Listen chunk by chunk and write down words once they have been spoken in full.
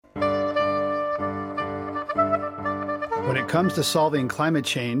When it comes to solving climate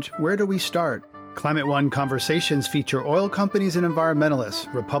change, where do we start? Climate One conversations feature oil companies and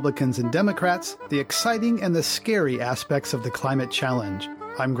environmentalists, Republicans and Democrats, the exciting and the scary aspects of the climate challenge.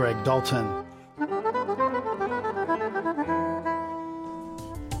 I'm Greg Dalton.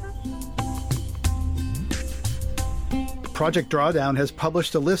 Project Drawdown has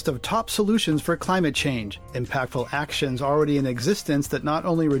published a list of top solutions for climate change, impactful actions already in existence that not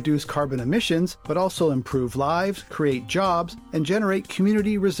only reduce carbon emissions, but also improve lives, create jobs, and generate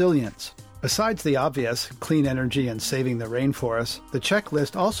community resilience. Besides the obvious, clean energy and saving the rainforests, the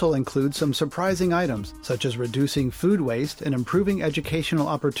checklist also includes some surprising items, such as reducing food waste and improving educational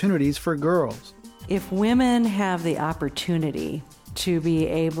opportunities for girls. If women have the opportunity to be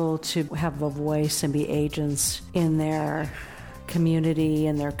able to have a voice and be agents in their community,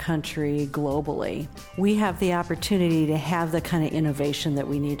 in their country, globally, we have the opportunity to have the kind of innovation that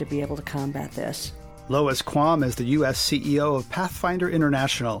we need to be able to combat this. Lois Quam is the U.S. CEO of Pathfinder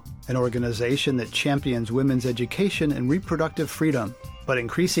International, an organization that champions women's education and reproductive freedom. But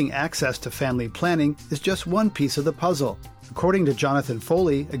increasing access to family planning is just one piece of the puzzle. According to Jonathan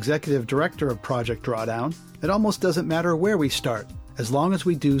Foley, executive director of Project Drawdown, it almost doesn't matter where we start, as long as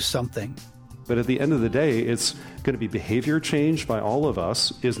we do something. But at the end of the day, it's going to be behavior change by all of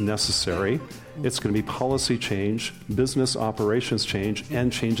us is necessary. It's going to be policy change, business operations change,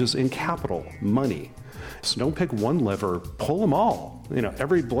 and changes in capital, money. So don't pick one lever, pull them all.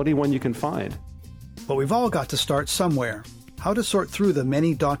 Every bloody one you can find. But we've all got to start somewhere. How to sort through the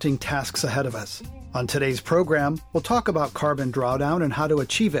many daunting tasks ahead of us. On today's program, we'll talk about carbon drawdown and how to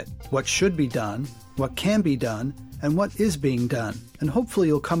achieve it, what should be done, what can be done, and what is being done. And hopefully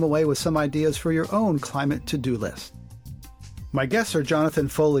you'll come away with some ideas for your own climate to-do list. My guests are Jonathan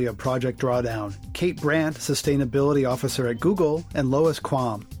Foley of Project Drawdown, Kate Brandt, Sustainability Officer at Google, and Lois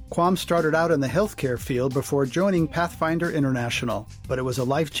Quam. Quam started out in the healthcare field before joining Pathfinder International, but it was a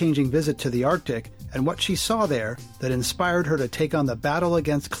life-changing visit to the Arctic and what she saw there that inspired her to take on the battle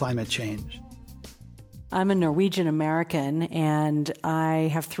against climate change. I'm a Norwegian American, and I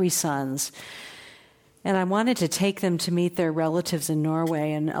have 3 sons. And I wanted to take them to meet their relatives in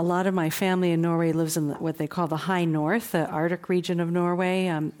Norway. And a lot of my family in Norway lives in what they call the High North, the Arctic region of Norway,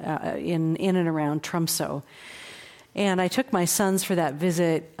 in and around Tromsø. And I took my sons for that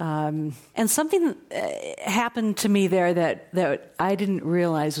visit. And something happened to me there that I didn't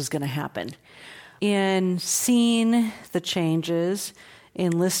realize was going to happen. In seeing the changes,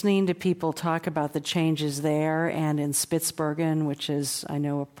 in listening to people talk about the changes there, and in Spitsbergen, which is, I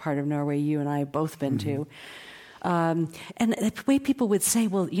know, a part of Norway you and I have both been to, and the way people would say,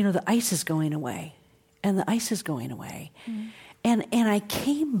 well, the ice is going away, and the ice is going away. And I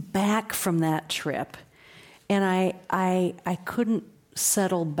came back from that trip, and I couldn't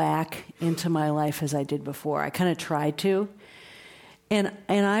settle back into my life as I did before. I kind of tried to. And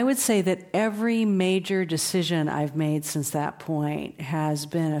I would say that every major decision I've made since that point has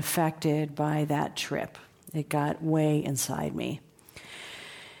been affected by that trip. It got way inside me.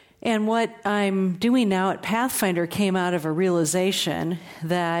 And what I'm doing now at Pathfinder came out of a realization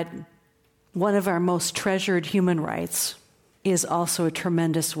that one of our most treasured human rights is also a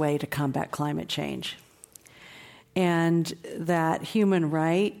tremendous way to combat climate change. And that human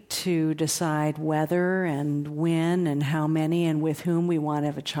right to decide whether and when and how many and with whom we want to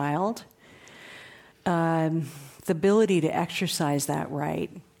have a child, the ability to exercise that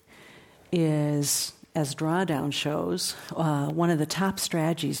right is, as Drawdown shows, one of the top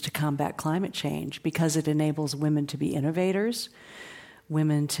strategies to combat climate change, because it enables women to be innovators,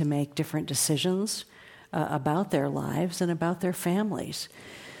 women to make different decisions about their lives and about their families.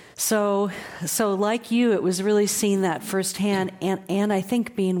 So like you, it was really seeing that firsthand, and I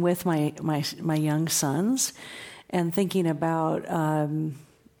think being with my young sons and thinking about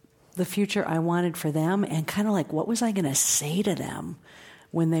the future I wanted for them, and kind of like, what was I going to say to them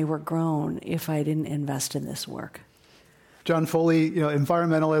when they were grown if I didn't invest in this work? John Foley,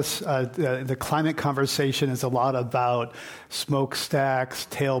 environmentalists, the climate conversation is a lot about smokestacks,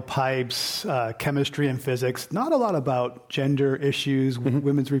 tailpipes, chemistry and physics, not a lot about gender issues,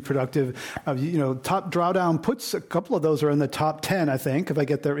 women's reproductive. Top Drawdown puts a couple of those are in the top 10, I think, if I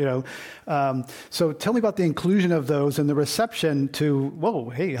get there, So tell me about the inclusion of those and the reception to,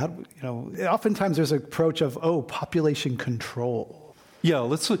 oftentimes there's an approach of, population control.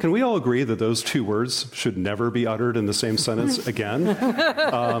 Yeah, can we all agree that those 2 words should never be uttered in the same sentence again,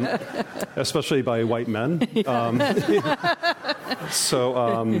 especially by white men?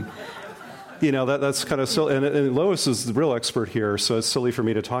 That's kind of silly. And Lois is the real expert here, so it's silly for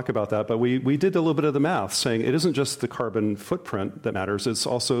me to talk about that. But we did a little bit of the math, saying it isn't just the carbon footprint that matters, it's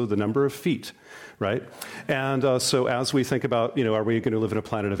also the number of feet, right? And so as we think about, are we going to live in a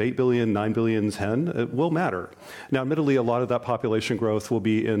planet of 8 billion, 9 billion, 10? It will matter. Now, admittedly, a lot of that population growth will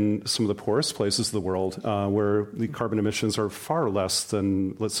be in some of the poorest places of the world where the carbon emissions are far less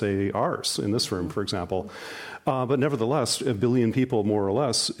than, let's say, ours in this room, for example. But nevertheless, a billion people, more or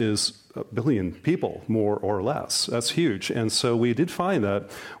less, is a billion people, more or less. That's huge. And so we did find that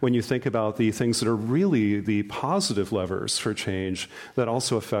when you think about the things that are really the positive levers for change that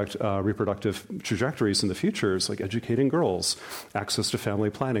also affect reproductive trajectories in the future, like educating girls, access to family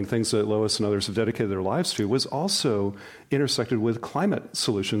planning, things that Lois and others have dedicated their lives to, was also intersected with climate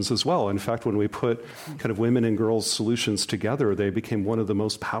solutions as well. In fact, when we put kind of women and girls solutions together, they became one of the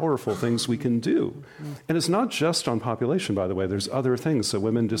most powerful things we can do. And it's not just on population, by the way. There's other things. So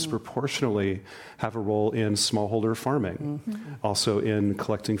women disproportionately have a role in smallholder farming, also in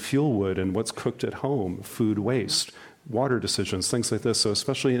collecting fuel wood and what's cooked at home, food waste, water decisions, things like this. So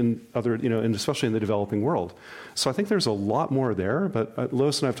especially in other, and especially in the developing world. So I think there's a lot more there. But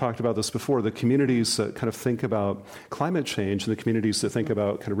Lois and I have talked about this before. The communities that kind of think about climate change and the communities that think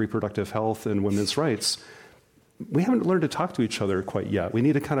about kind of reproductive health and women's rights, we haven't learned to talk to each other quite yet. We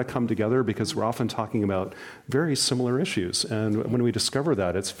need to kind of come together because we're often talking about very similar issues. And when we discover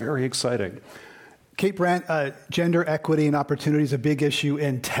that, it's very exciting. Kate Brandt, gender equity and opportunity is a big issue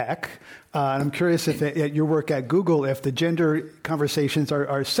in tech. And I'm curious if at your work at Google, if the gender conversations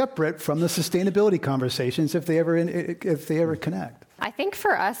are separate from the sustainability conversations, if they ever connect. I think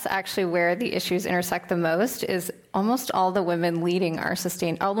for us, actually, where the issues intersect the most is almost all the women leading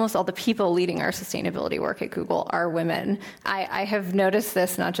almost all the people leading our sustainability work at Google are women. I have noticed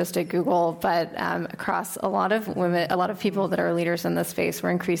this not just at Google, but across a lot of women, a lot of people that are leaders in this space.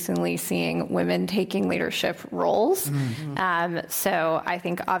 We're increasingly seeing women taking leadership roles. So I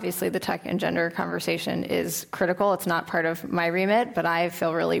think obviously the tech and gender conversation is critical. It's not part of my remit, but I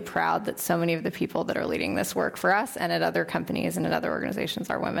feel really proud that so many of the people that are leading this work for us and at other companies and at other organizations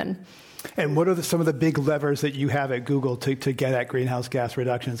are women. And what are some of the big levers that you have at Google to get at greenhouse gas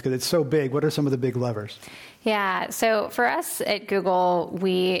reductions? Because it's so big. What are some of the big levers? Yeah, so for us at Google,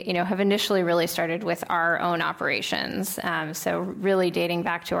 we have initially really started with our own operations. So really dating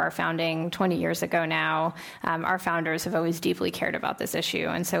back to our founding 20 years ago now, our founders have always deeply cared about this issue.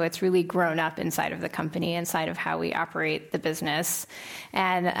 And so it's really grown up inside of the company, inside of how we operate the business.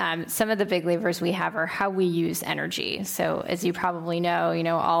 And some of the big levers we have are how we use energy. So as you probably know,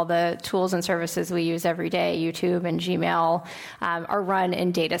 all the tools and services we use every day, YouTube and Gmail, are run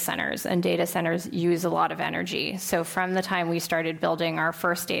in data centers. And data centers use a lot of energy. So from the time we started building our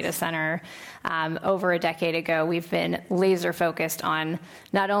first data center over a decade ago, we've been laser focused on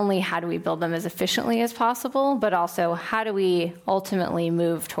not only how do we build them as efficiently as possible, but also how do we ultimately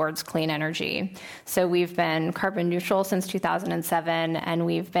move towards clean energy. So we've been carbon neutral since 2007, and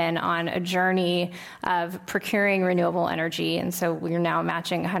we've been on a journey of procuring renewable energy. And so we're now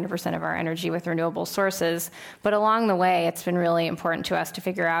matching 100% of our energy with renewable sources. But along the way, it's been really important to us to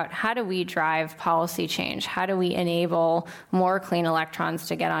figure out how do we drive policy change? How do we enable more clean electrons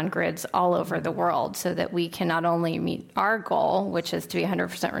to get on grids all over the world so that we can not only meet our goal, which is to be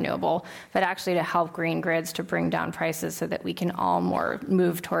 100% renewable, but actually to help green grids to bring down prices so that we can all more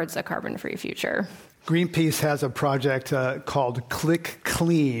move towards a carbon-free future. Greenpeace has a project called Click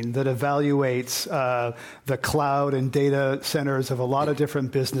Clean that evaluates the cloud and data centers of a lot of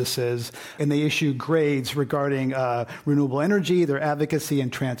different businesses, and they issue grades regarding renewable energy, their advocacy,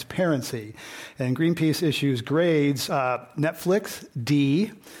 and transparency. And Greenpeace issues grades Netflix,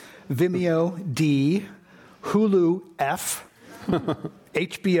 D, Vimeo, D, Hulu, F,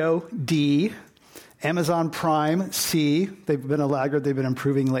 HBO, D, Amazon Prime, C. They've been a laggard. They've been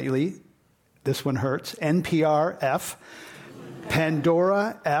improving lately. This one hurts. NPR, F.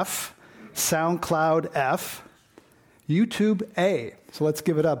 Pandora, F. SoundCloud, F. YouTube, A. So let's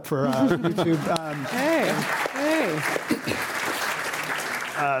give it up for YouTube.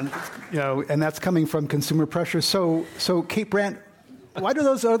 And that's coming from consumer pressure. So Kate Brandt, why do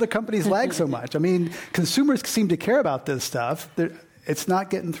those other companies lag so much? I mean, consumers seem to care about this stuff. It's not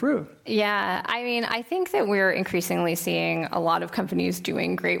getting through. Yeah, I think that we're increasingly seeing a lot of companies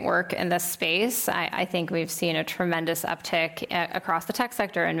doing great work in this space. I think we've seen a tremendous uptick across the tech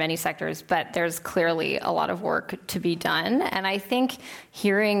sector and many sectors, but there's clearly a lot of work to be done. And I think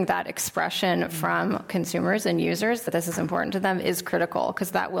hearing that expression from consumers and users that this is important to them is critical, because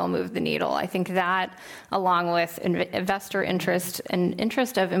that will move the needle. I think that, along with investor interest and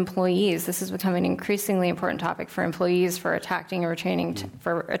interest of employees, this has become an increasingly important topic for employees, for attracting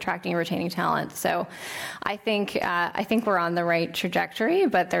and retaining talent. So I think we're on the right trajectory,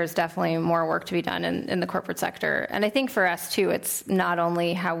 but there's definitely more work to be done in the corporate sector. And I think for us too, it's not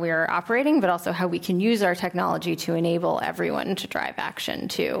only how we're operating, but also how we can use our technology to enable everyone to drive action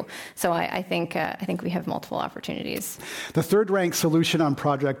too. So I think we have multiple opportunities. The third-ranked solution on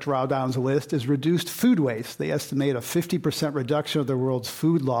Project Drawdown's list is reduced food waste. They estimate a 50% reduction of the world's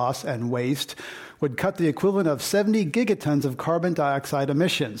food loss and waste would cut the equivalent of 70 gigatons of carbon dioxide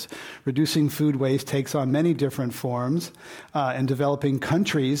emissions. Reducing food waste takes on many different forms. In developing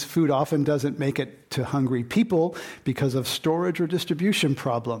countries, food often doesn't make it to hungry people because of storage or distribution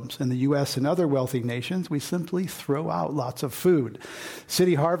problems. In the U.S. and other wealthy nations, we simply throw out lots of food.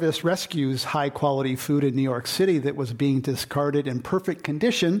 City Harvest rescues high-quality food in New York City that was being discarded in perfect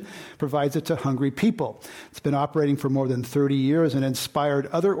condition, provides it to hungry people. It's been operating for more than 30 years and inspired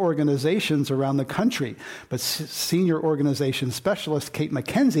other organizations around the country. But senior organization specialist Kate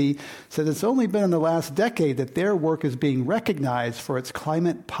McKenzie says it's only been in the last decade that their work is being recognized for its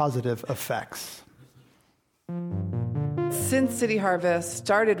climate-positive effects. Since City Harvest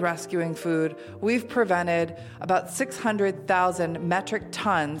started rescuing food, we've prevented about 600,000 metric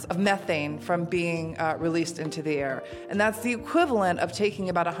tons of methane from being released into the air. And that's the equivalent of taking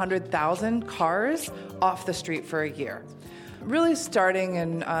about 100,000 cars off the street for a year. Really starting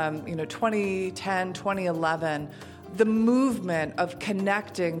in 2010, 2011, the movement of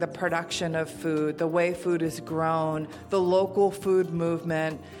connecting the production of food, the way food is grown, the local food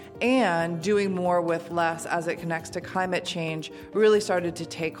movement, and doing more with less as it connects to climate change really started to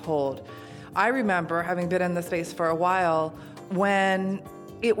take hold. I remember, having been in the space for a while, when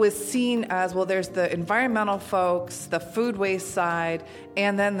it was seen as, well, there's the environmental folks, the food waste side,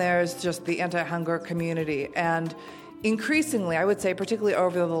 and then there's just the anti-hunger community. And increasingly, I would say, particularly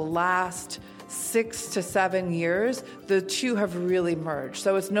over the last 6 to 7 years, the two have really merged.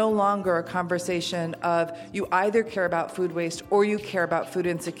 So it's no longer a conversation of you either care about food waste or you care about food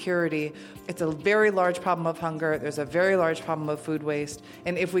insecurity. It's a very large problem of hunger. There's a very large problem of food waste.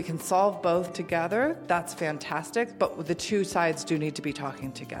 And if we can solve both together, that's fantastic. But the two sides do need to be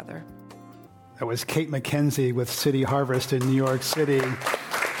talking together. That was Kate McKenzie with City Harvest in New York City.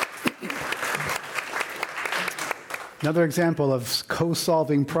 Another example of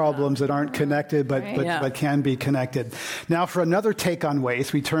co-solving problems that aren't connected but can be connected. Now for another take on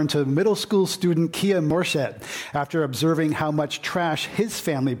waste, we turn to middle school student Kia Morshed. After observing how much trash his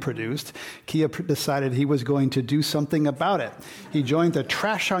family produced, Kia decided he was going to do something about it. He joined the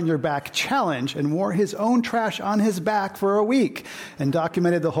Trash on Your Back challenge and wore his own trash on his back for a week and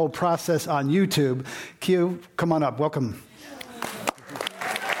documented the whole process on YouTube. Kia, come on up. Welcome.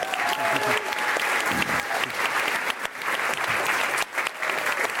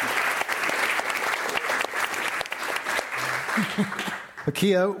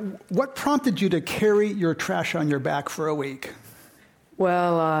 Kia, what prompted you to carry your trash on your back for a week?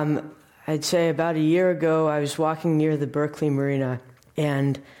 Well, I'd say about a year ago, I was walking near the Berkeley Marina,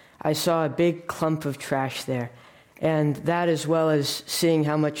 and I saw a big clump of trash there. And that, as well as seeing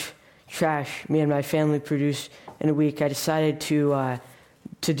how much trash me and my family produce in a week, I decided to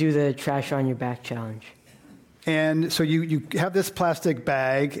do the Trash on Your Back challenge. And so you have this plastic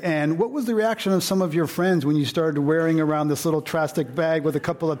bag, and what was the reaction of some of your friends when you started wearing around this little plastic bag with a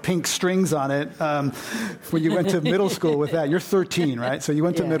couple of pink strings on it when you went to middle school with that? You're 13, right? So you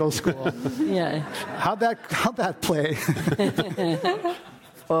went to middle school. Yeah. How'd that play?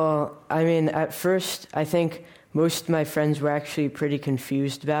 Well, I mean, at first, I think most of my friends were actually pretty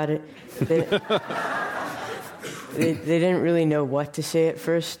confused about it. They didn't really know what to say at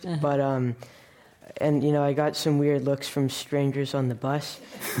first, but... And, I got some weird looks from strangers on the bus,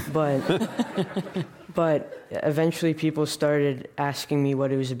 but eventually people started asking me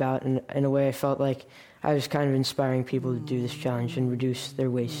what it was about, and in a way I felt like I was kind of inspiring people to do this challenge and reduce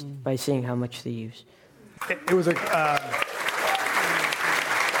their waste by seeing how much they use. It was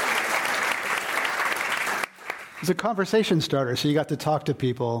a conversation starter, so you got to talk to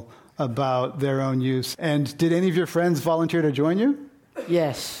people about their own use. And did any of your friends volunteer to join you?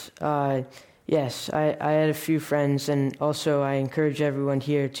 Yes. Yes, I had a few friends, and also I encourage everyone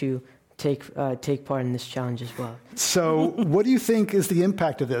here to take part in this challenge as well. So what do you think is the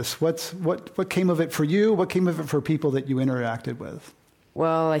impact of this? What came of it for you? What came of it for people that you interacted with?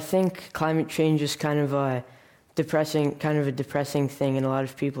 Well, I think climate change is kind of a depressing thing, and a lot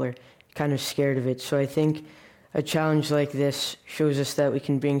of people are kind of scared of it. So I think a challenge like this shows us that we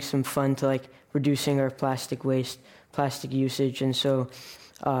can bring some fun to reducing our plastic waste, plastic usage, and so...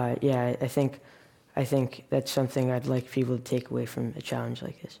 I think I think that's something I'd like people to take away from a challenge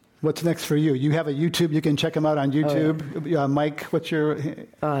like this. What's next for you? You have a YouTube. You can check them out on YouTube. Oh, yeah. Mike, what's your...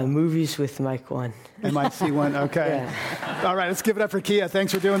 Movies with Mike 1. MIC1, okay. Yeah. All right, let's give it up for Kia.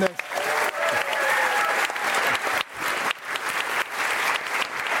 Thanks for doing this.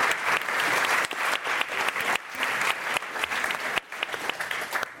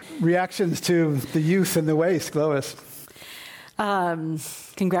 Reactions to the youth and the waste, Lois?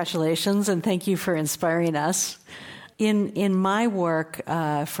 Congratulations, and thank you for inspiring us. In my work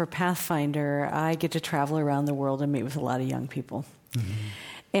for Pathfinder, I get to travel around the world and meet with a lot of young people. Mm-hmm.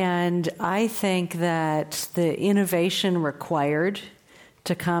 And I think that the innovation required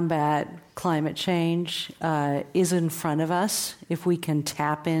to combat climate change is in front of us if we can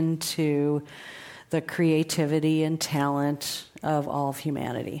tap into the creativity and talent of all of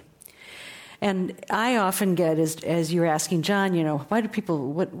humanity. And I often get, as you're asking John, why do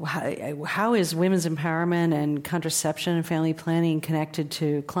people, how is women's empowerment and contraception and family planning connected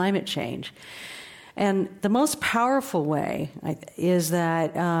to climate change? And the most powerful way is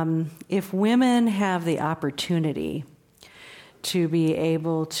that if women have the opportunity to be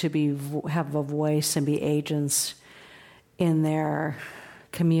able to have a voice and be agents in their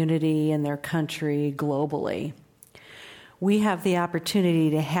community, in their country, globally, we have the opportunity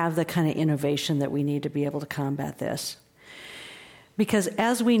to have the kind of innovation that we need to be able to combat this. Because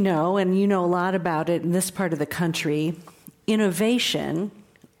as we know, and you know a lot about it in this part of the country, innovation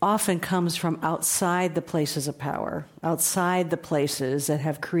often comes from outside the places of power, outside the places that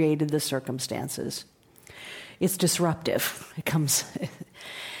have created the circumstances. It's disruptive. It comes...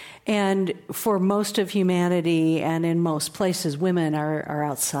 And for most of humanity and in most places, women are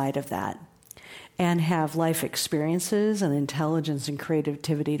outside of that and have life experiences and intelligence and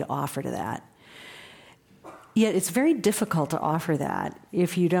creativity to offer to that. Yet it's very difficult to offer that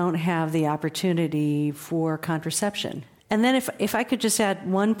if you don't have the opportunity for contraception. And then if I could just add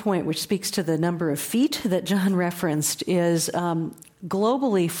one point which speaks to the number of feet that John referenced is globally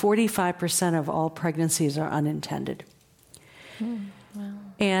 45% of all pregnancies are unintended. Wow.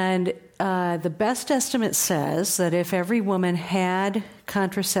 And the best estimate says that if every woman had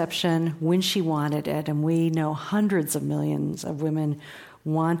contraception when she wanted it, and we know hundreds of millions of women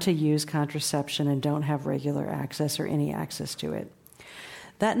want to use contraception and don't have regular access or any access to it,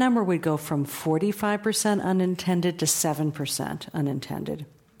 that number would go from 45% unintended to 7% unintended.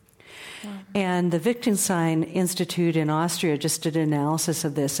 Wow. And the Wittgenstein Institute in Austria just did an analysis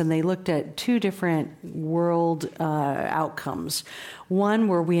of this, and they looked at two different world outcomes. One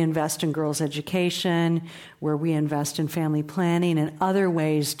where we invest in girls' education, where we invest in family planning and other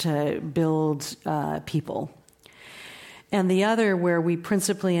ways to build people. And the other where we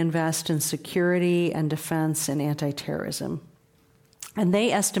principally invest in security and defense and anti-terrorism. And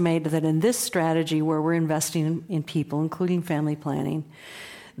they estimated that in this strategy where we're investing in people, including family planning,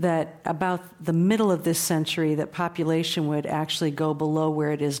 that about the middle of this century, that population would actually go below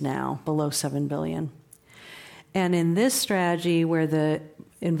where it is now, below 7 billion. And in this strategy, where the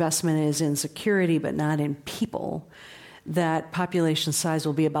investment is in security but not in people, that population size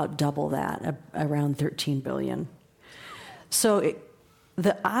will be about double that, around 13 billion. So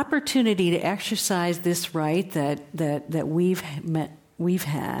the opportunity to exercise this right that we've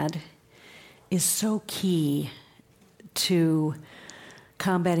had is so key to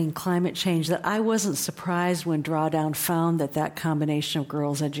combating climate change that I wasn't surprised when Drawdown found that combination of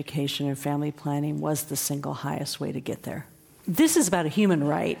girls' education and family planning was the single highest way to get there. This is about a human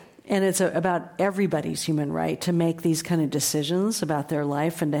right, and it's about everybody's human right to make these kind of decisions about their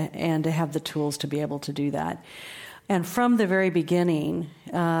life and to have the tools to be able to do that. And from the very beginning,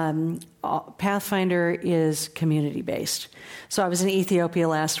 Pathfinder is community-based. So I was in Ethiopia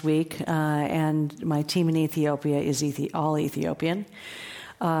last week, and my team in Ethiopia is all Ethiopian.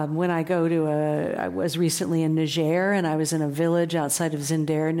 When I I was recently in Niger, and I was in a village outside of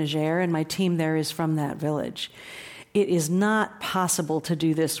Zinder, Niger, and my team there is from that village. It is not possible to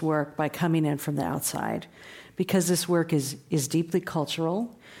do this work by coming in from the outside, because this work is deeply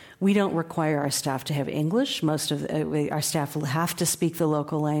cultural. We don't require our staff to have English. Most of our staff will have to speak the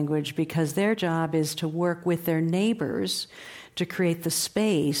local language because their job is to work with their neighbors to create the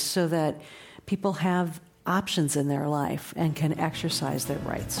space so that people have options in their life and can exercise their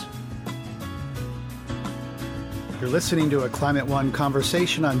rights. You're listening to a Climate One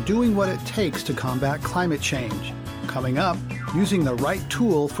conversation on doing what it takes to combat climate change. Coming up, using the right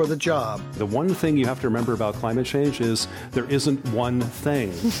tool for the job. The one thing you have to remember about climate change is there isn't one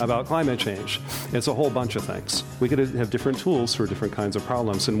thing about climate change. It's a whole bunch of things. We could have different tools for different kinds of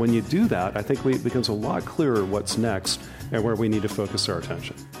problems. And when you do that, I think it becomes a lot clearer what's next and where we need to focus our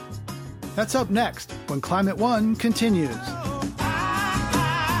attention. That's up next when Climate One continues.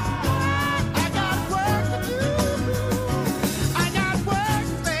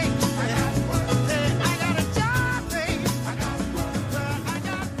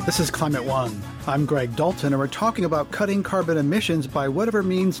 This is Climate One. I'm Greg Dalton, and we're talking about cutting carbon emissions by whatever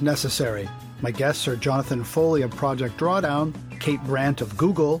means necessary. My guests are Jonathan Foley of Project Drawdown, Kate Brandt of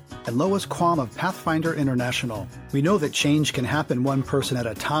Google, and Lois Quam of Pathfinder International. We know that change can happen one person at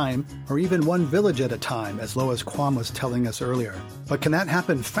a time, or even one village at a time, as Lois Quam was telling us earlier. But can that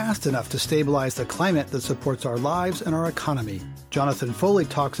happen fast enough to stabilize the climate that supports our lives and our economy? Jonathan Foley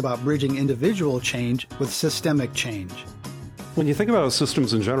talks about bridging individual change with systemic change. When you think about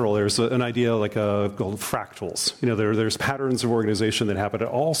systems in general, there's an idea like called fractals. There's patterns of organization that happen at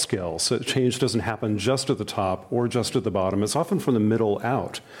all scales. So change doesn't happen just at the top or just at the bottom. It's often from the middle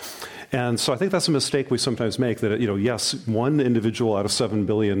out. And so I think that's a mistake we sometimes make, that, yes, one individual out of 7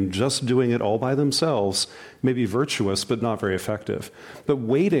 billion just doing it all by themselves may be virtuous, but not very effective. But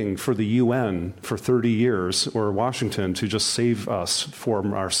waiting for the UN for 30 years or Washington to just save us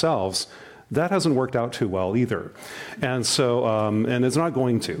from ourselves, that hasn't worked out too well either. And so, and it's not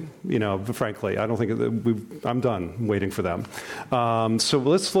going to, frankly. I don't think I'm done waiting for them. So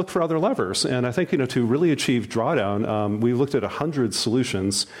let's look for other levers. And I think, to really achieve drawdown, we looked at 100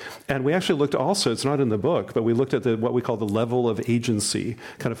 solutions. And we actually looked also, it's not in the book, but we looked at what we call the level of agency,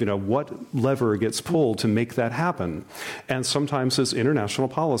 kind of, what lever gets pulled to make that happen. And sometimes it's international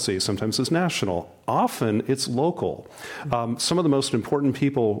policy, sometimes it's national. Often it's local. Some of the most important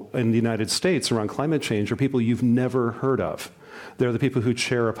people in the United States around climate change are people you've never heard of. They're the people who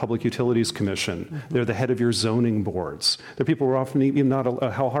chair a public utilities commission. Mm-hmm. They're the head of your zoning boards. They're people who are often even not,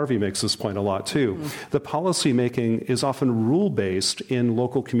 Hal Harvey makes this point a lot too. Mm-hmm. The policy making is often rule-based in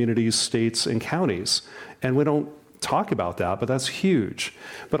local communities, states, and counties. And we don't talk about that, but that's huge.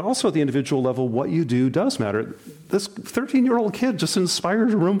 But also at the individual level, what you do does matter. This 13-year-old kid just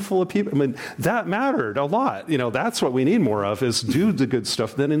inspired a room full of people. I mean, that mattered a lot. That's what we need more of, is do the good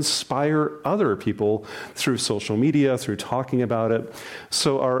stuff, then inspire other people through social media, through talking about it.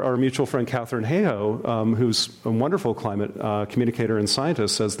 So our mutual friend Katharine Hayhoe, who's a wonderful climate communicator and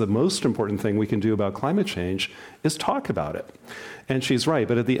scientist, says the most important thing we can do about climate change is talk about it. And she's right,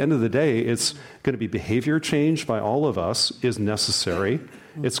 but at the end of the day, it's going to be behavior change by all of us is necessary.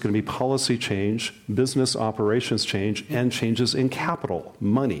 It's going to be policy change, business operations change, and changes in capital,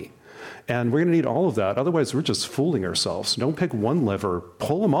 money. And we're going to need all of that. Otherwise, we're just fooling ourselves. Don't pick one lever,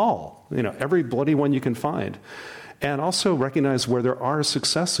 pull them all, every bloody one you can find. And also recognize where there are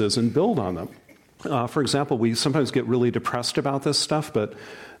successes and build on them. For example, we sometimes get really depressed about this stuff, but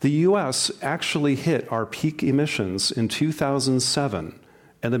the U.S. actually hit our peak emissions in 2007,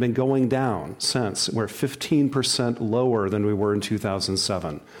 and they've been going down since. We're 15% lower than we were in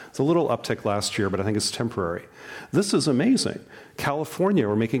 2007. It's a little uptick last year, but I think it's temporary. This is amazing. California,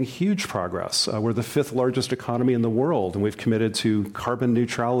 we're making huge progress. We're the 5th largest economy in the world, and we've committed to carbon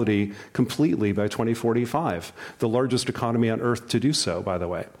neutrality completely by 2045. The largest economy on Earth to do so, by the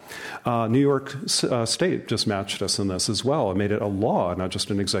way. New York State just matched us in this as well and made it a law, not just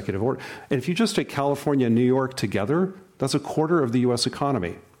an executive order. And if you just take California and New York together, that's a quarter of the U.S.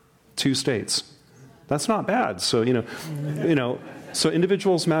 economy. 2 states. That's not bad. So, so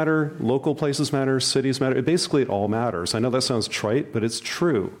individuals matter, local places matter, cities matter. Basically, it all matters. I know that sounds trite, but it's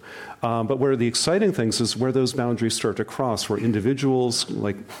true. But where the exciting things is where those boundaries start to cross, where individuals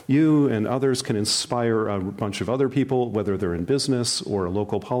like you and others can inspire a bunch of other people, whether they're in business or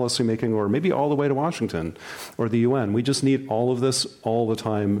local policymaking, or maybe all the way to Washington or the UN. We just need all of this all the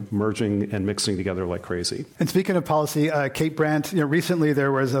time, merging and mixing together like crazy. And speaking of policy, Kate Brandt, recently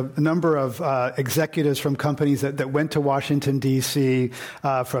there was a number of executives from companies that went to Washington, D.C.,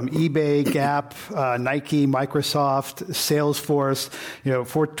 from eBay, Gap, Nike, Microsoft, Salesforce,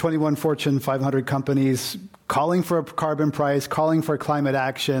 21 Fortune 500 companies calling for a carbon price, calling for climate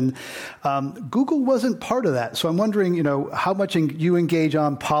action. Google wasn't part of that. So I'm wondering, how much you engage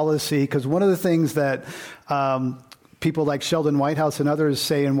on policy, because one of the things that people like Sheldon Whitehouse and others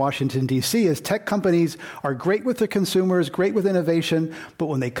say in Washington, D.C. is tech companies are great with their consumers, great with innovation, but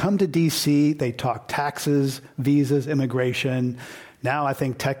when they come to D.C., they talk taxes, visas, immigration. Now I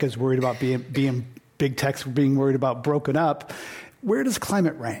think tech is worried about being big tech's being worried about broken up. Where does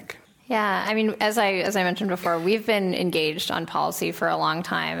climate rank? Yeah, I mean, as I mentioned before, we've been engaged on policy for a long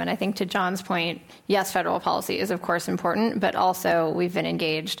time. And I think to John's point, yes, federal policy is, of course, important, but also we've been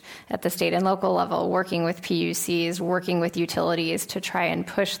engaged at the state and local level, working with PUCs, working with utilities to try and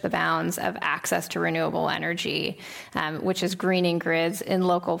push the bounds of access to renewable energy, which is greening grids in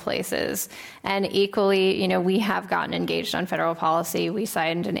local places. And equally, we have gotten engaged on federal policy. We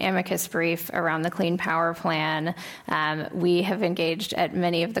signed an amicus brief around the Clean Power Plan. We have engaged at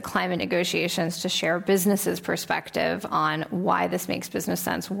many of the climate negotiations to share businesses' perspective on why this makes business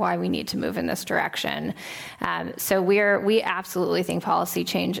sense, why we need to move in this direction. So we absolutely think policy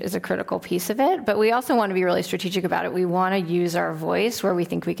change is a critical piece of it, but we also want to be really strategic about it. We want to use our voice where we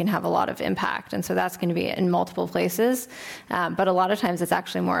think we can have a lot of impact, and so that's going to be in multiple places, but a lot of times it's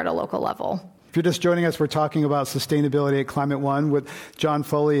actually more at a local level. If you're just joining us, we're talking about sustainability at Climate One with John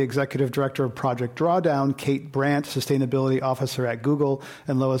Foley, Executive Director of Project Drawdown, Kate Brandt, Sustainability Officer at Google,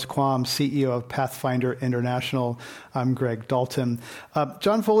 and Lois Quam, CEO of Pathfinder International. I'm Greg Dalton.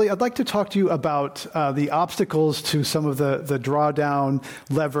 John Foley, I'd like to talk to you about the obstacles to some of the drawdown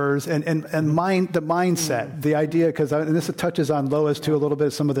levers and the mindset, the idea, because this touches on Lois too a little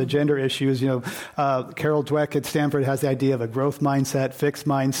bit, some of the gender issues. Carol Dweck at Stanford has the idea of a growth mindset, fixed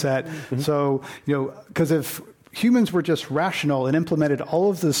mindset. Mm-hmm. So, because if humans were just rational and implemented all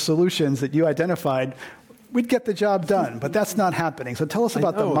of the solutions that you identified, we'd get the job done. But that's not happening. So tell us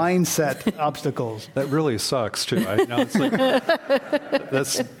about the mindset obstacles. That really sucks, too. It's like,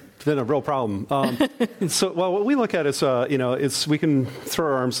 that's been a real problem. What we look at is, we can throw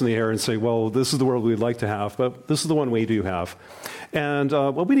our arms in the air and say, well, this is the world we'd like to have, but this is the one we do have. And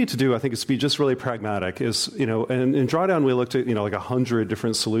what we need to do, I think, is be just really pragmatic. And in Drawdown, we looked at, like 100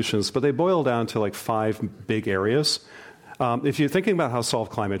 different solutions, but they boil down to like 5 big areas. If you're thinking about how to solve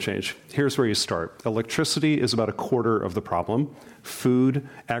climate change, here's where you start. Electricity is about a quarter of the problem. Food,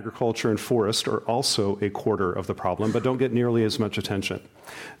 agriculture, and forest are also a quarter of the problem, but don't get nearly as much attention.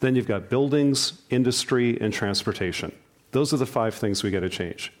 Then you've got buildings, industry, and transportation. Those are the 5 things we got to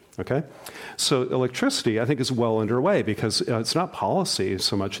change. Okay? So electricity, I think, is well underway because it's not policy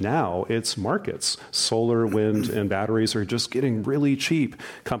so much now, it's markets. Solar, wind, and batteries are just getting really cheap.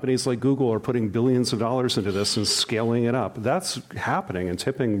 Companies like Google are putting billions of dollars into this and scaling it up. That's happening and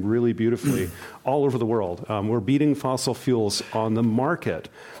tipping really beautifully all over the world. We're beating fossil fuels on the market,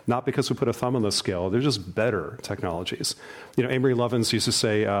 not because we put a thumb on the scale. They're just better technologies. Amory Lovins used to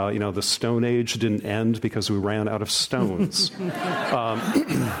say, the Stone Age didn't end because we ran out of stones.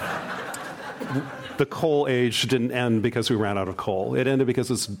 The coal age didn't end because we ran out of coal. It ended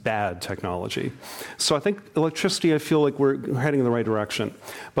because it's bad technology. So I think electricity, I feel like we're heading in the right direction.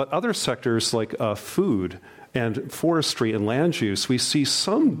 But other sectors like food and forestry and land use, we see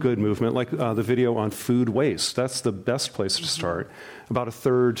some good movement, like the video on food waste. That's the best place to start. About a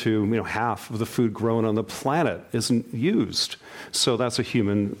third to half of the food grown on the planet isn't used. So that's a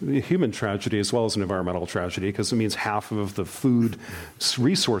human tragedy as well as an environmental tragedy, because it means half of the food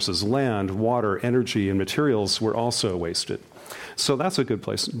resources, land, water, energy, and materials were also wasted. So that's a good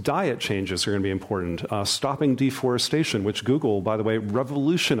place. Diet changes are going to be important. Stopping deforestation, which Google, by the way,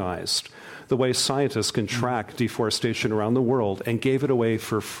 revolutionized the way scientists can track deforestation around the world and gave it away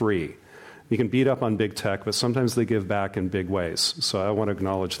for free. You can beat up on big tech, but sometimes they give back in big ways. So I want to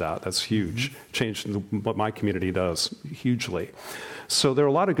acknowledge that. That's huge. Changed what my community does hugely. So there are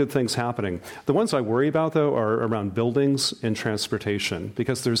a lot of good things happening. The ones I worry about, though, are around buildings and transportation,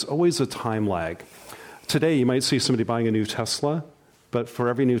 because there's always a time lag. Today, you might see somebody buying a new Tesla, but for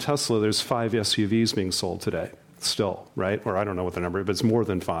every new Tesla, there's 5 SUVs being sold today. Still, right? Or I don't know what the number is, but it's more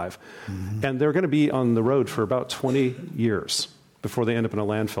than 5. Mm-hmm. And they're going to be on the road for about 20 years before they end up in a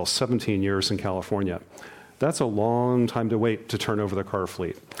landfill, 17 years in California. That's a long time to wait to turn over the car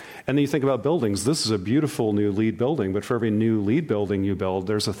fleet. And then you think about buildings. This is a beautiful new LEED building, but for every new LEED building you build,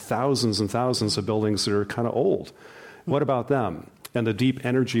 there's thousands and thousands of buildings that are kind of old. What about them? And the deep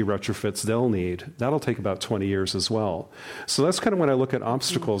energy retrofits they'll need, that'll take about 20 years as well. So that's kind of when I look at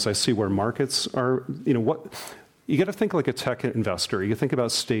obstacles, I see where markets are, you got to think like a tech investor. You think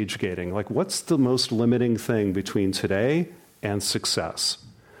about stage gating. Like, what's the most limiting thing between today and success?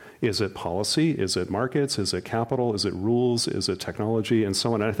 Is it policy? Is it markets? Is it capital? Is it rules? Is it technology? And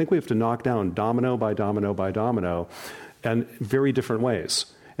so on. And I think we have to knock down domino by domino by domino in very different ways.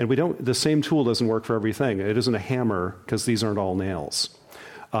 And the same tool doesn't work for everything. It isn't a hammer because these aren't all nails.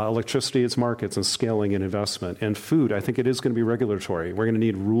 Electricity, it's markets and scaling and investment. And food, I think it is going to be regulatory. We're going to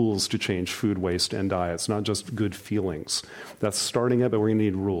need rules to change food waste and diets, not just good feelings. That's starting it, but we're going to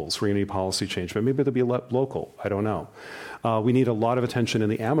need rules. We're going to need policy change. But maybe they'll be local. I don't know. We need a lot of attention in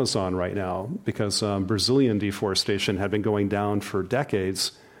the Amazon right now because Brazilian deforestation had been going down for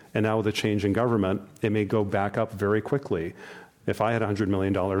decades, And now with the change in government, it may go back up very quickly. If I had $100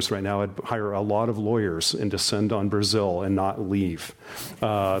 million right now, I'd hire a lot of lawyers and descend on Brazil and not leave.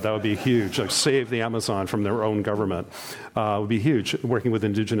 That would be huge. Like save the Amazon from their own government. Would be huge, working with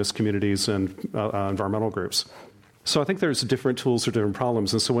indigenous communities and environmental groups. So I think there's different tools for different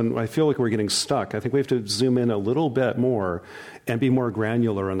problems. And so when I feel like we're getting stuck, I think we have to zoom in a little bit more and be more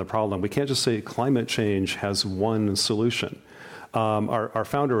granular in the problem. We can't just say climate change has one solution. Our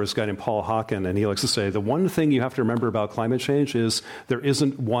founder is a guy named Paul Hawken, and he likes to say, the one thing you have to remember about climate change is there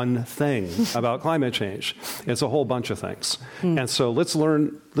isn't one thing about climate change. It's a whole bunch of things. And so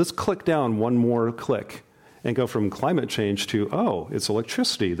let's click down one more click and go from climate change to, it's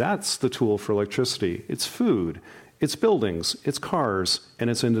electricity. That's the tool for electricity. It's food, it's buildings, it's cars, and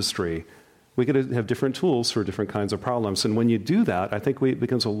it's industry. We got to have different tools for different kinds of problems. And when you do that, I think it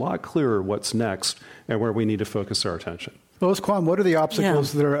becomes a lot clearer what's next and where we need to focus our attention. Lois Kwon, what are the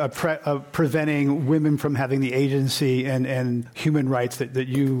obstacles that are preventing women from having the agency and human rights that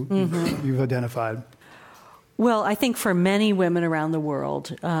you've identified? Well, I think for many women around the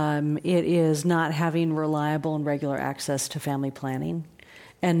world, it is not having reliable and regular access to family planning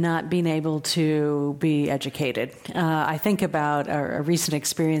and not being able to be educated. I think about a recent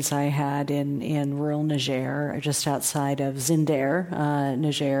experience I had in rural Niger, just outside of Zinder,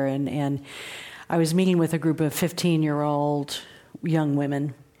 Niger, and I was meeting with a group of 15-year-old young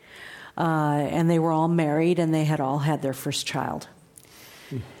women, and they were all married, and they had all had their first child.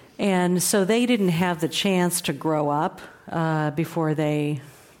 And so they didn't have the chance to grow up before they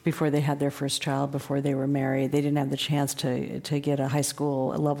had their first child, before they were married. They didn't have the chance to get a high school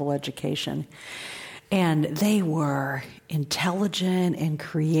level education. And they were intelligent and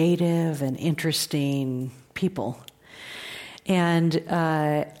creative and interesting people. And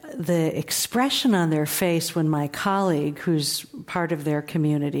the expression on their face when my colleague, who's part of their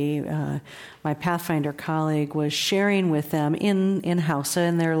community, my Pathfinder colleague, was sharing with them in Hausa,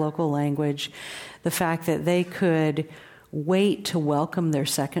 in their local language, the fact that they could wait to welcome their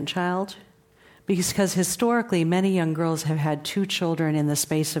second child. Because historically, many young girls have had 2 children in the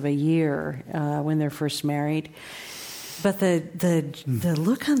space of a year when they're first married. But the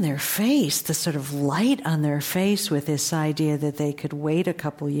look on their face, the sort of light on their face with this idea that they could wait a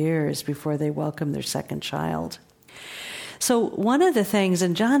couple years before they welcome their second child. So one of the things,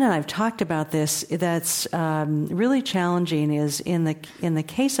 and John and I have talked about this, that's really challenging is in the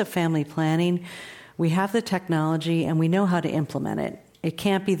case of family planning, we have the technology and we know how to implement it. It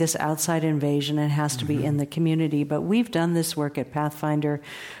can't be this outside invasion. It has to be in the community. But we've done this work at Pathfinder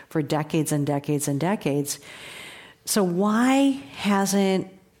for decades and decades and decades. So why hasn't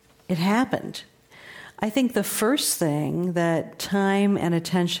it happened? I think the first thing that time and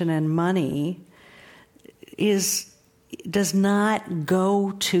attention and money does not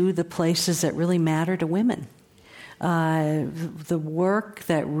go to the places that really matter to women. The work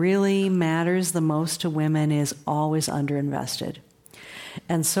that really matters the most to women is always underinvested.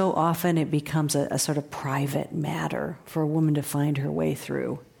 And so often it becomes a sort of private matter for a woman to find her way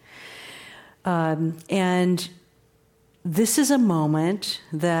through. And this is a moment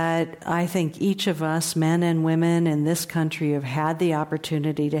that I think each of us, men and women in this country, have had the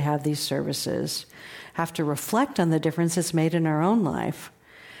opportunity to have these services, have to reflect on the difference it's made in our own life,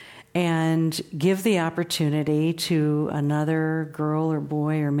 and give the opportunity to another girl or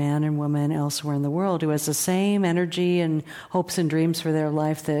boy or man and woman elsewhere in the world who has the same energy and hopes and dreams for their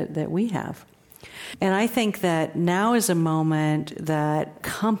life that we have. And I think that now is a moment that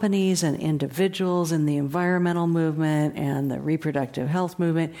companies and individuals in the environmental movement and the reproductive health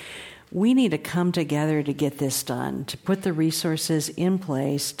movement, we need to come together to get this done, to put the resources in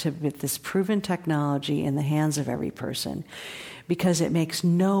place to get this proven technology in the hands of every person. Because it makes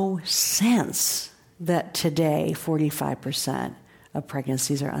no sense that today 45% of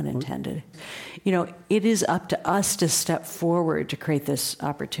pregnancies are unintended. You know, it is up to us to step forward to create this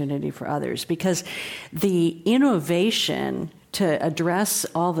opportunity for others, because the innovation to address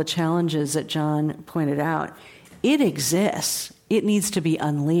all the challenges that John pointed out, it exists. It needs to be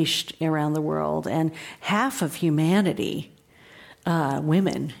unleashed around the world, and half of humanity,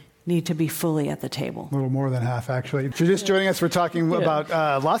 women, need to be fully at the table. A little more than half, actually. If you're just joining us, we're talking about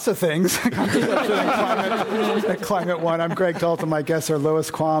lots of things. Climate One. I'm Greg Dalton. My guests are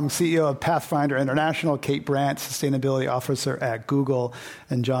Lois Kwon, CEO of Pathfinder International, Kate Brandt, Sustainability Officer at Google,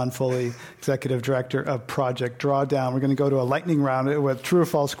 and John Foley, Executive Director of Project Drawdown. We're going to go to a lightning round with true or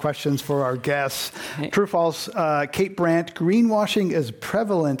false questions for our guests. Okay. True or false, Kate Brandt, greenwashing is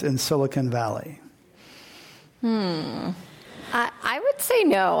prevalent in Silicon Valley. I would say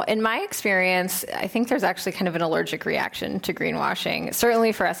no. In my experience, I think there's actually kind of an allergic reaction to greenwashing,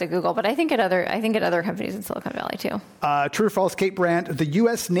 certainly for us at Google, but I think at other companies in Silicon Valley too. True or false, Kate Brandt, the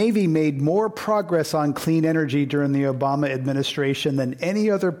U.S. Navy made more progress on clean energy during the Obama administration than any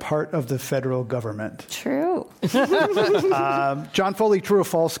other part of the federal government. True. John Foley, true or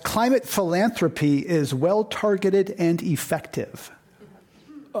false, climate philanthropy is well-targeted and effective.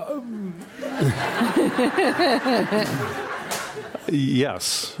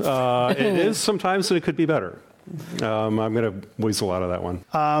 Yes, it is sometimes, and it could be better. I'm going to weasel out of that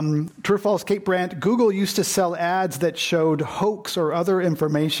one. True or false, Kate Brandt, Google used to sell ads that showed hoax or other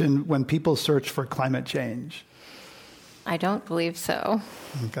information when people search for climate change. I don't believe so.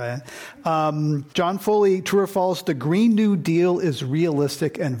 Okay. John Foley, true or false, the Green New Deal is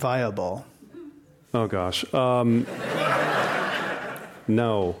realistic and viable. Oh, gosh.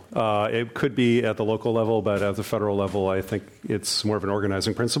 No. It could be at the local level, but at the federal level, I think it's more of an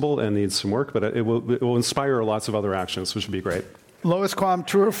organizing principle and needs some work, but it will inspire lots of other actions, which would be great. Lois Quam,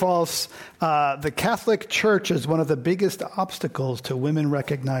 true or false, the Catholic Church is one of the biggest obstacles to women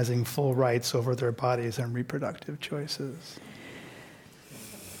recognizing full rights over their bodies and reproductive choices.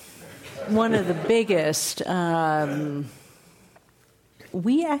 One of the biggest.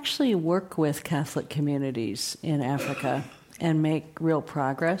 We actually work with Catholic communities in Africa and make real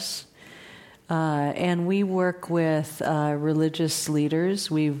progress. And we work with religious leaders.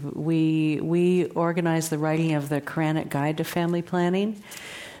 We organize the writing of the Quranic Guide to Family Planning.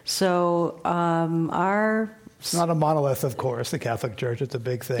 So it's not a monolith, of course. The Catholic Church, it's a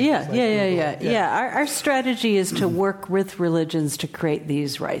big thing. Yeah. Our strategy is to work with religions to create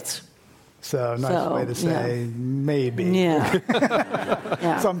these rights. So, way to say maybe.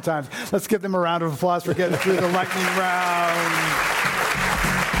 Yeah. Sometimes. Let's give them a round of applause for getting through the lightning round.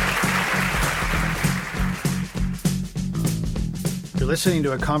 You're listening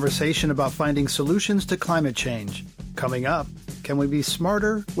to a conversation about finding solutions to climate change. Coming up, can we be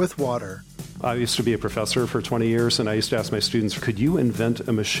smarter with water? I used to be a professor for 20 years, and I used to ask my students, could you invent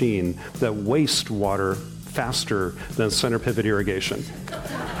a machine that wastes water faster than center pivot irrigation?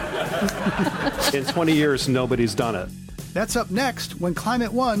 In 20 years, nobody's done it. That's up next when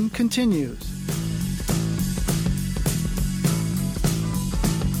Climate One continues.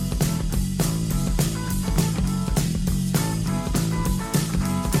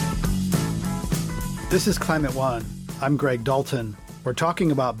 This is Climate One. I'm Greg Dalton. We're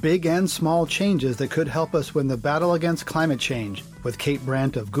talking about big and small changes that could help us win the battle against climate change with Kate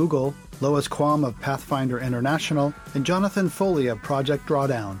Brandt of Google, Lois Quam of Pathfinder International, and Jonathan Foley of Project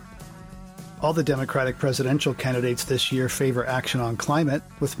Drawdown. All the Democratic presidential candidates this year favor action on climate,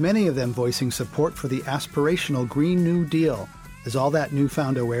 with many of them voicing support for the aspirational Green New Deal. Is all that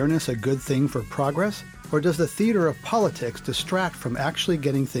newfound awareness a good thing for progress, or does the theater of politics distract from actually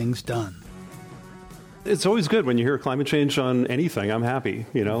getting things done? It's always good when you hear climate change on anything. I'm happy.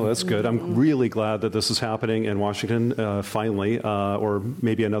 That's good. I'm really glad that this is happening in Washington finally, or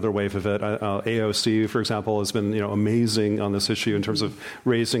maybe another wave of it. AOC, for example, has been amazing on this issue in terms of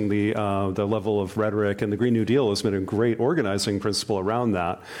raising the level of rhetoric, and the Green New Deal has been a great organizing principle around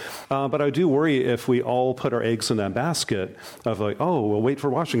that. But I do worry if we all put our eggs in that basket of we'll wait for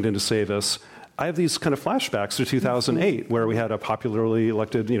Washington to save us. I have these kind of flashbacks to 2008, where we had a popularly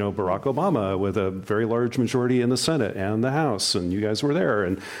elected, Barack Obama with a very large majority in the Senate and the House, and you guys were there,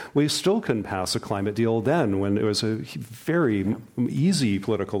 and we still couldn't pass a climate deal then, when it was a very easy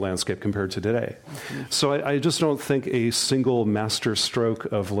political landscape compared to today. So I just don't think a single master stroke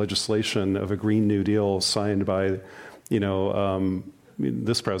of legislation of a Green New Deal signed by,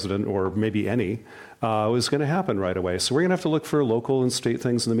 this president, or maybe any, was going to happen right away. So we're going to have to look for local and state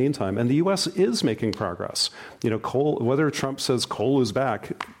things in the meantime. And the U.S. is making progress. Coal, whether Trump says coal is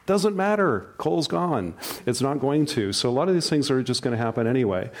back, doesn't matter. Coal's gone. It's not going to. So a lot of these things are just going to happen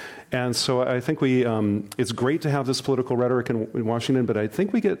anyway. And so I think it's great to have this political rhetoric in Washington, but I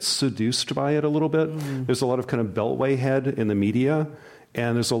think we get seduced by it a little bit. There's a lot of kind of beltway head in the media,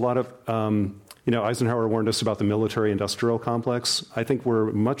 and there's a lot of... Eisenhower warned us about the military-industrial complex. I think we're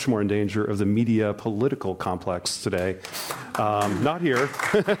much more in danger of the media-political complex today. Not here,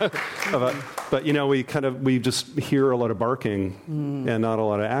 but we just hear a lot of barking and not a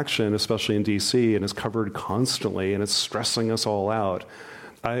lot of action, especially in D.C., and it's covered constantly, and it's stressing us all out.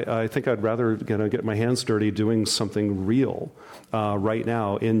 I think I'd rather get my hands dirty doing something real right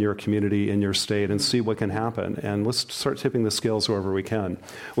now in your community, in your state, and see what can happen. And let's start tipping the scales wherever we can.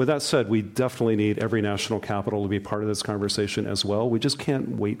 With that said, we definitely need every national capital to be part of this conversation as well. We just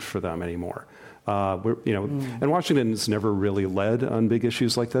can't wait for them anymore. And Washington's never really led on big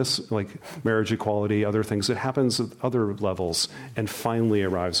issues like this, like marriage equality, other things. It happens at other levels and finally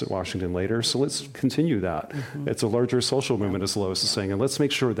arrives at Washington later. So let's continue that. It's a larger social movement, as Lois is saying, and let's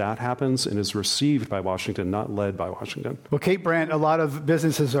make sure that happens and is received by Washington, not led by Washington. Well, Kate Brandt, a lot of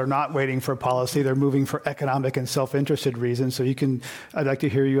businesses are not waiting for policy. They're moving for economic and self-interested reasons. So I'd like to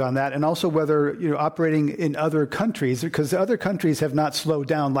hear you on that. And also whether, operating in other countries, because the other countries have not slowed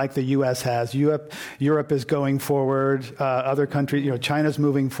down like the U.S. has. Europe is going forward. Other countries, China's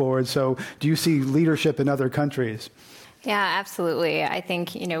moving forward. So do you see leadership in other countries? Yeah, absolutely. I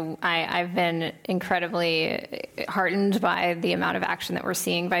think, I've been incredibly heartened by the amount of action that we're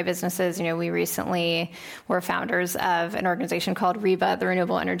seeing by businesses. We recently were founders of an organization called REBA, the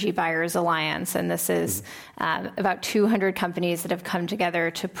Renewable Energy Buyers Alliance. And this is about 200 companies that have come together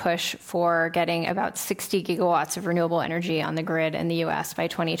to push for getting about 60 gigawatts of renewable energy on the grid in the U.S. by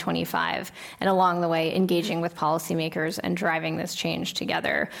 2025. And along the way, engaging with policymakers and driving this change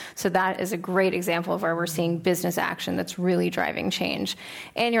together. So that is a great example of where we're seeing business action that's really driving change.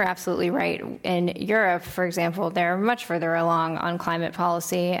 And you're absolutely right. In Europe, for example, they're much further along on climate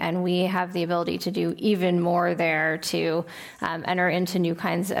policy, and we have the ability to do even more there to enter into new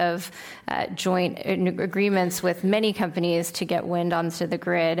kinds of joint agreements with many companies to get wind onto the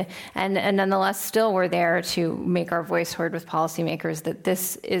grid. And nonetheless, still we're there to make our voice heard with policymakers that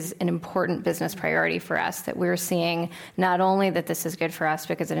this is an important business priority for us, that we're seeing not only that this is good for us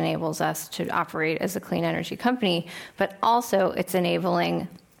because it enables us to operate as a clean energy company, but also it's enabling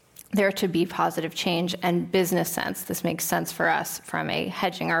there to be positive change and business sense. This makes sense for us from a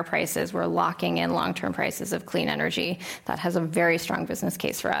hedging our prices. We're locking in long-term prices of clean energy. That has a very strong business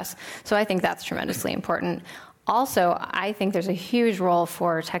case for us. So I think that's tremendously important. Also, I think there's a huge role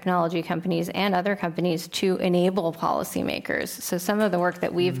for technology companies and other companies to enable policymakers. So some of the work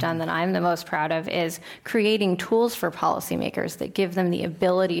that we've done that I'm the most proud of is creating tools for policymakers that give them the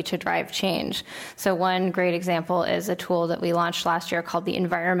ability to drive change. So one great example is a tool that we launched last year called the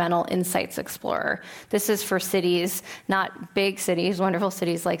Environmental Insights Explorer. This is for cities, not big cities, wonderful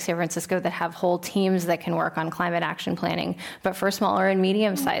cities like San Francisco that have whole teams that can work on climate action planning, but for smaller and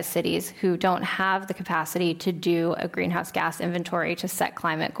medium-sized cities who don't have the capacity to do a greenhouse gas inventory to set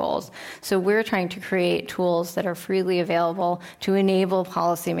climate goals. So we're trying to create tools that are freely available to enable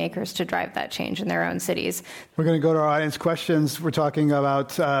policymakers to drive that change in their own cities. We're going to go to our audience questions. We're talking about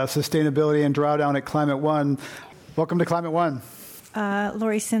sustainability and drawdown at Climate One. Welcome to Climate One.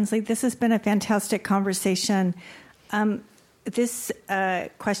 Lori Sinsley, this has been a fantastic conversation. This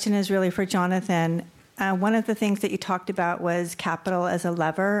question is really for Jonathan. One of the things that you talked about was capital as a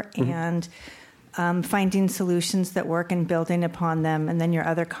lever and finding solutions that work and building upon them. And then your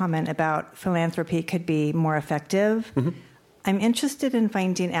other comment about philanthropy could be more effective. I'm interested in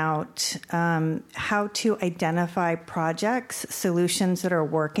finding out how to identify projects, solutions that are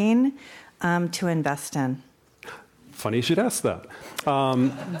working to invest in. Funny you should ask that.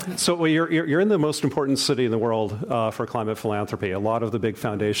 So you're in the most important city in the world for climate philanthropy. A lot of the big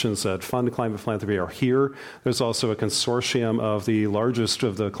foundations that fund climate philanthropy are here. There's also a consortium of the largest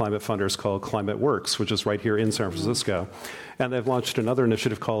of the climate funders called Climate Works, which is right here in San Francisco. And they've launched another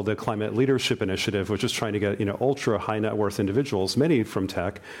initiative called the Climate Leadership Initiative, which is trying to get ultra high net worth individuals, many from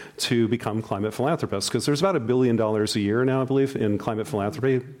tech, to become climate philanthropists. Because there's about $1 billion a year now, I believe, in climate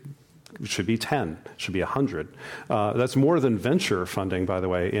philanthropy. It should be 10, should be 100. That's more than venture funding, by the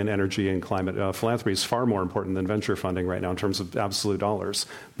way, in energy and climate. Philanthropy is far more important than venture funding right now in terms of absolute dollars.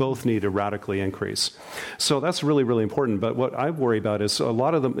 Both need to radically increase. So that's really, really important. But what I worry about is a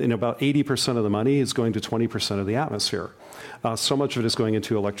lot of them, about 80% of the money is going to 20% of the atmosphere. So much of it is going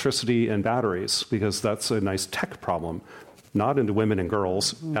into electricity and batteries because that's a nice tech problem. Not into women and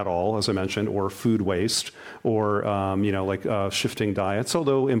girls at all, as I mentioned, or food waste, or shifting diets.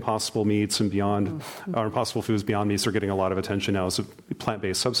 Although Impossible Meats and Beyond, or Impossible Foods Beyond Meats are getting a lot of attention now as a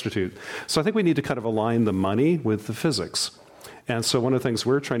plant-based substitute. So I think we need to kind of align the money with the physics. And so one of the things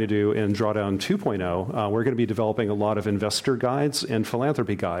we're trying to do in Drawdown 2.0, we're going to be developing a lot of investor guides and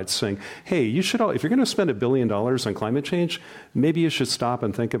philanthropy guides saying, hey, you should if you're going to spend $1 billion on climate change, maybe you should stop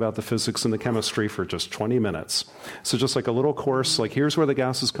and think about the physics and the chemistry for just 20 minutes. So just like a little course, like here's where the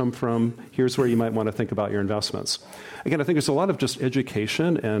gases come from, here's where you might want to think about your investments. Again, I think there's a lot of just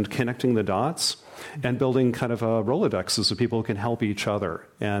education and connecting the dots and building kind of a Rolodex so people can help each other.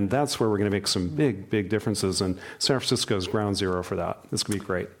 And that's where we're going to make some big, big differences. And San Francisco is ground zero for that. It's going to be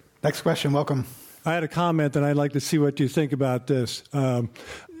great. Next question. Welcome. I had a comment, and I'd like to see what you think about this.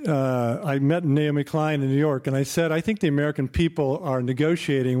 I met Naomi Klein in New York, and I said, I think the American people are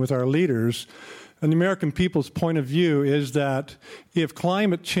negotiating with our leaders and the American people's point of view is that if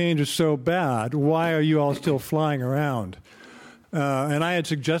climate change is so bad, why are you all still flying around? And I had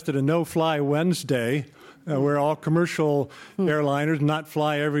suggested a no-fly Wednesday, where all commercial airliners not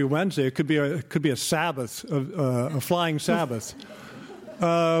fly every Wednesday. It could be a Sabbath, a flying Sabbath.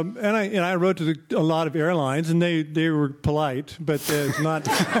 And I wrote to a lot of airlines, and they were polite, but it's not.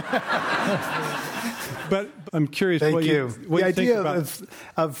 But I'm curious what you the idea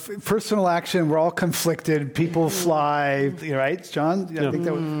of personal action. We're all conflicted. People fly, right, John? Yeah. I think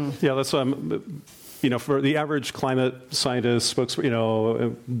that would... Yeah, that's for the average climate scientist,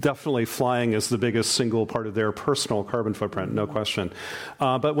 definitely flying is the biggest single part of their personal carbon footprint, no question.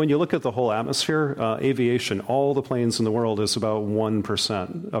 But when you look at the whole atmosphere, aviation, all the planes in the world is about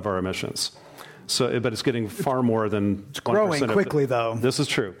 1% of our emissions. But it's getting far more than 1%. Growing quickly, though. This is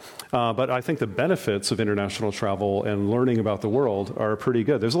true. But I think the benefits of international travel and learning about the world are pretty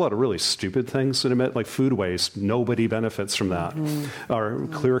good. There's a lot of really stupid things that emit, like food waste. Nobody benefits from that. Or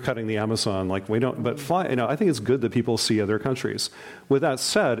clear-cutting the Amazon. We don't. But I think it's good that people see other countries. With that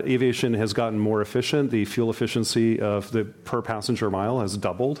said, aviation has gotten more efficient. The fuel efficiency of the per passenger mile has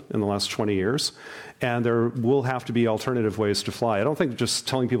doubled in the last 20 years. And there will have to be alternative ways to fly. I don't think just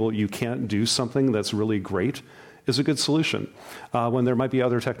telling people you can't do something that's really great is a good solution. When there might be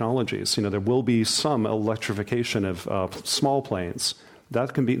other technologies, there will be some electrification of small planes. There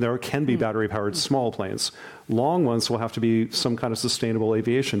can be battery-powered small planes. Long ones will have to be some kind of sustainable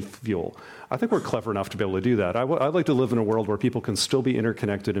aviation fuel. I think we're clever enough to be able to do that. I'd like to live in a world where people can still be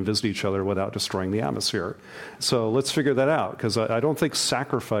interconnected and visit each other without destroying the atmosphere. So let's figure that out, because I don't think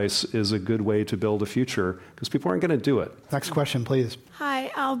sacrifice is a good way to build a future, because people aren't going to do it. Next question, please. Hi,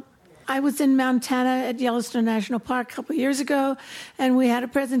 I was in Montana at Yellowstone National Park a couple of years ago, and we had a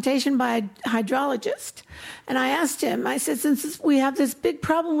presentation by a hydrologist. And I asked him, I said, since we have this big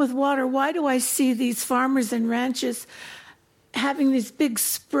problem with water, why do I see these farmers and ranches having this big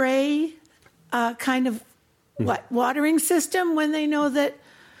spray watering system when they know that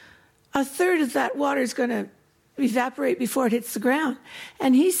a third of that water is going to evaporate before it hits the ground?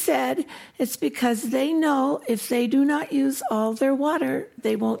 And he said it's because they know if they do not use all their water,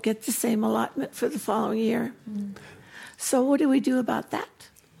 they won't get the same allotment for the following year. So what do we do about that?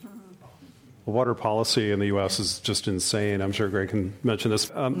 Water policy in the U.S. is just insane. I'm sure Greg can mention this.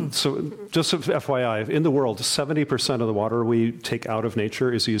 So just FYI, in the world, 70% of the water we take out of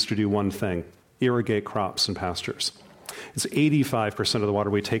nature is used to do one thing: irrigate crops and pastures. It's 85% of the water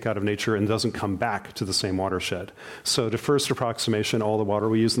we take out of nature and doesn't come back to the same watershed. So to first approximation, all the water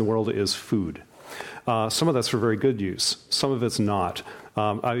we use in the world is food. Some of that's for very good use. Some of it's not.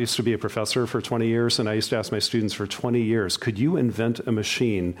 I used to be a professor for 20 years, and I used to ask my students for 20 years, could you invent a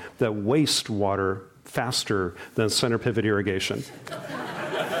machine that wastes water faster than center pivot irrigation?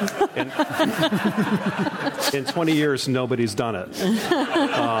 In 20 years, nobody's done it.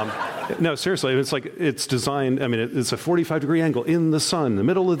 No, seriously, it's designed, it's a 45-degree angle in the sun, in the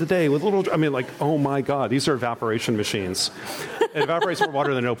middle of the day, with oh my God, these are evaporation machines. It evaporates more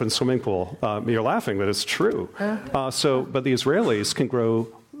water than an open swimming pool. You're laughing, but it's true. But the Israelis can grow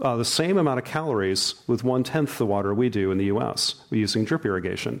the same amount of calories with 1/10 the water we do in the U.S. using drip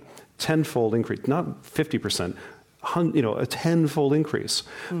irrigation. 10-fold increase, not 50%. A 10-fold increase.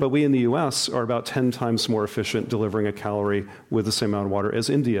 But we in the U.S. are about 10 times more efficient delivering a calorie with the same amount of water as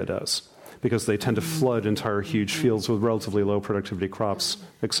India does, because they tend to flood entire huge fields with relatively low productivity crops,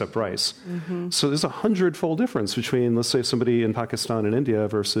 except rice. So there's a 100-fold difference between, let's say, somebody in Pakistan and India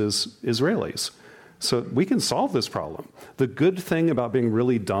versus Israelis. So we can solve this problem. The good thing about being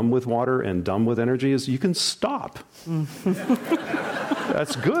really dumb with water and dumb with energy is you can stop.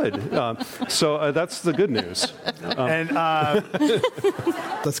 That's good. So that's the good news.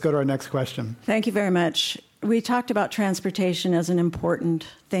 Let's go to our next question. Thank you very much. We talked about transportation as an important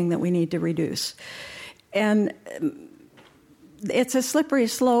thing that we need to reduce. And it's a slippery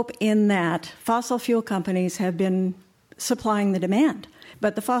slope in that fossil fuel companies have been supplying the demand.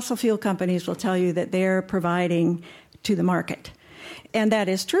 But the fossil fuel companies will tell you that they're providing to the market. And that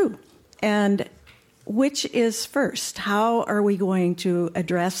is true. And which is first? How are we going to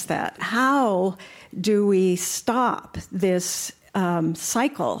address that? How do we stop this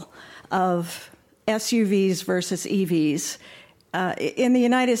cycle of SUVs versus EVs in the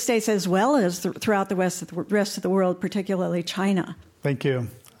United States as well as throughout the rest of the world, particularly China? Thank you.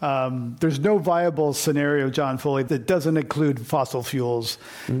 There's no viable scenario, John Foley, that doesn't include fossil fuels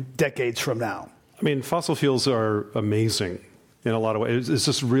decades from now. Fossil fuels are amazing. in a lot of ways. It's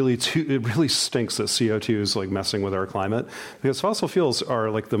just really it really stinks that CO2 is like messing with our climate, because fossil fuels are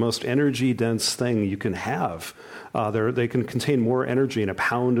like the most energy dense thing you can have. They can contain more energy in a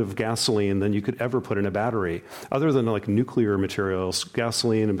pound of gasoline than you could ever put in a battery. Other than like nuclear materials,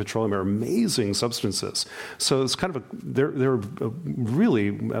 gasoline and petroleum are amazing substances. So it's kind of they're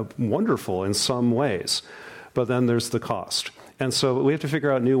really wonderful in some ways, but then there's the cost. And so we have to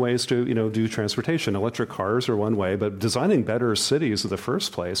figure out new ways to, do transportation. Electric cars are one way, but designing better cities in the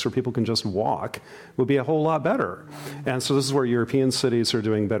first place where people can just walk would be a whole lot better. And so this is where European cities are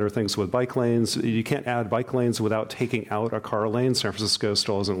doing better things with bike lanes. You can't add bike lanes without taking out a car lane. San Francisco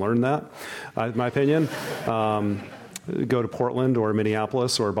still hasn't learned that, in my opinion. Go to Portland or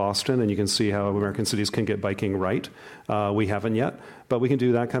Minneapolis or Boston, and you can see how American cities can get biking right. We haven't yet, but we can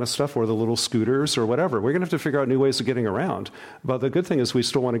do that kind of stuff, or the little scooters or whatever. We're going to have to figure out new ways of getting around. But the good thing is we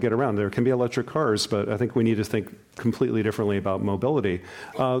still want to get around. There can be electric cars, but I think we need to think completely differently about mobility.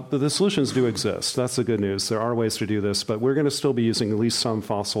 The solutions do exist. That's the good news. There are ways to do this, but we're going to still be using at least some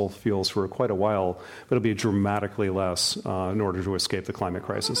fossil fuels for quite a while, but it'll be dramatically less in order to escape the climate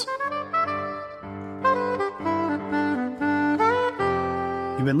crisis.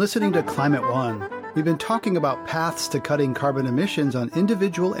 You've been listening to Climate One. We've been talking about paths to cutting carbon emissions on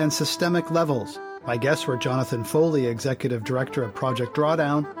individual and systemic levels. My guests were Jonathan Foley, Executive Director of Project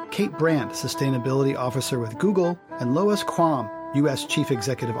Drawdown, Kate Brandt, Sustainability Officer with Google, and Lois Quam, U.S. Chief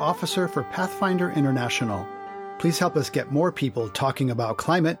Executive Officer for Pathfinder International. Please help us get more people talking about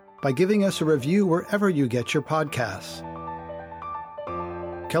climate by giving us a review wherever you get your podcasts.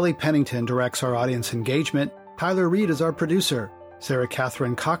 Kelly Pennington directs our audience engagement. Tyler Reed is our producer. Sarah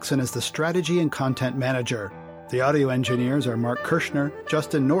Catherine Coxon is the Strategy and Content Manager. The audio engineers are Mark Kirshner,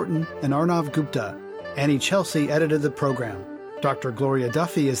 Justin Norton, and Arnav Gupta. Annie Chelsea edited the program. Dr. Gloria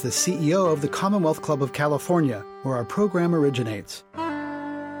Duffy is the CEO of the Commonwealth Club of California, where our program originates.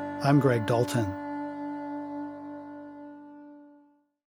 I'm Greg Dalton.